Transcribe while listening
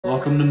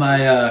Welcome to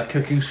my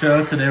cooking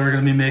show. Today we're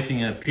gonna be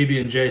making a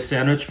PB&J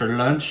sandwich for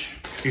lunch.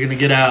 You're gonna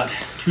get out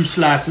 2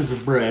 slices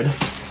of bread.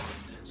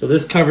 So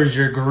this covers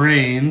your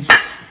grains.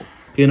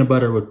 Peanut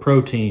butter with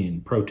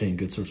protein. Protein,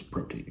 good source of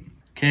protein.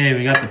 Okay,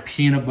 we got the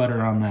peanut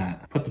butter on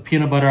that. Put the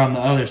peanut butter on the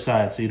other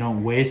side so you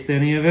don't waste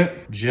any of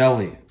it.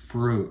 Jelly,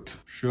 fruit,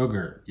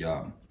 sugar,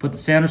 yum. Put the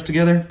sandwich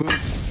together, boom,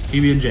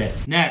 PB&J.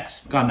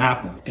 Next, got an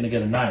apple. Gonna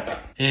get a knife.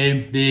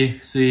 A, B,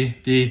 C,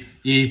 D,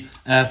 E,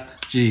 F,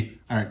 G.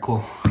 All right,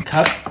 cool.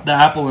 Cut the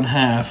apple in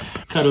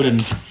half, cut it in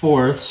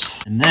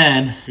 4ths, and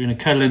then you're gonna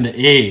cut it into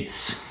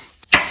 8ths.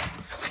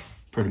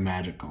 Pretty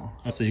magical.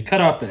 So you cut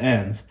off the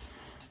ends.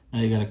 Now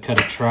you gotta cut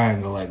a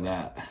triangle like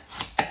that.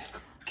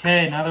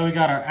 Okay, now that we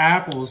got our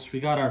apples, we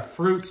got our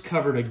fruits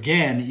covered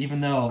again, even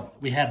though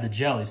we had the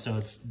jelly, so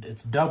it's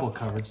double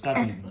covered. Stop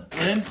eating that.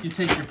 Then you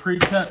take your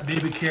pre-cut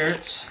baby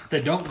carrots. They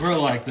don't grow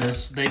like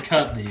this. They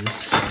cut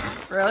these.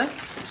 Really?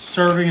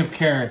 Serving of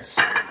carrots.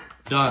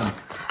 Done.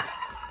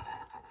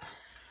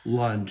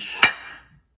 Lunch.